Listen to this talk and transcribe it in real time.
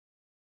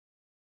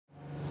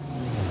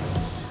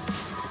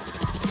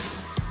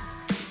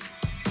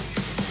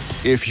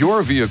If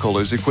your vehicle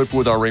is equipped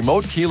with our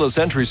remote keyless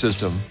entry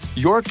system,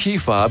 your key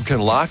fob can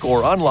lock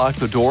or unlock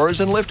the doors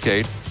and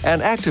liftgate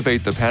and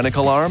activate the panic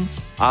alarm,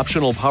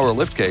 optional power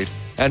liftgate,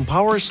 and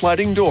power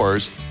sliding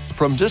doors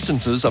from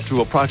distances up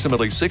to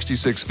approximately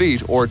 66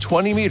 feet or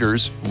 20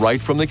 meters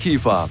right from the key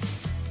fob.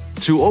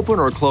 To open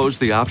or close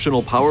the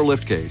optional power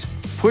liftgate,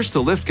 push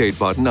the liftgate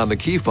button on the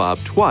key fob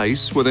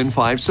twice within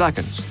 5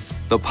 seconds.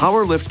 The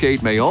power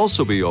liftgate may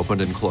also be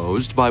opened and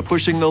closed by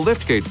pushing the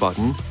liftgate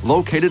button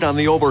located on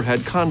the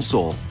overhead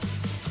console.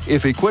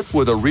 If equipped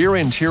with a rear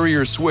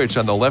interior switch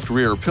on the left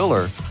rear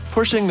pillar,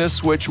 pushing this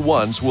switch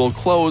once will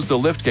close the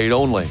liftgate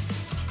only.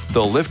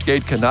 The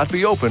liftgate cannot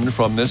be opened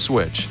from this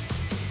switch.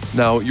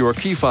 Now, your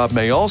key fob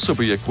may also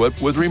be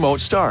equipped with remote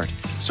start,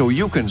 so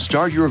you can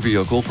start your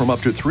vehicle from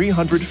up to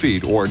 300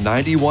 feet or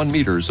 91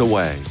 meters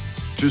away.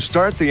 To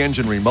start the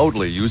engine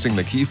remotely using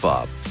the key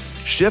fob,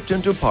 shift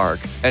into park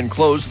and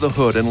close the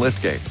hood and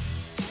liftgate.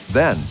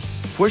 Then,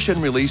 push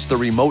and release the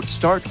remote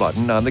start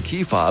button on the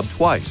key fob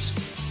twice.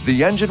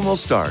 The engine will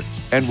start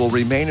and will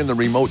remain in the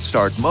remote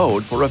start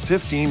mode for a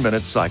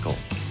 15-minute cycle.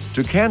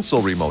 To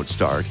cancel remote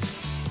start,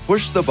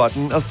 push the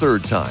button a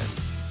third time.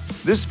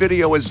 This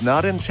video is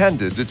not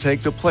intended to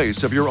take the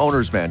place of your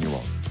owner's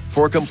manual.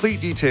 For complete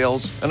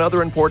details and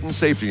other important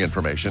safety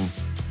information,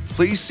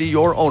 please see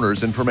your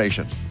owner's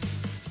information.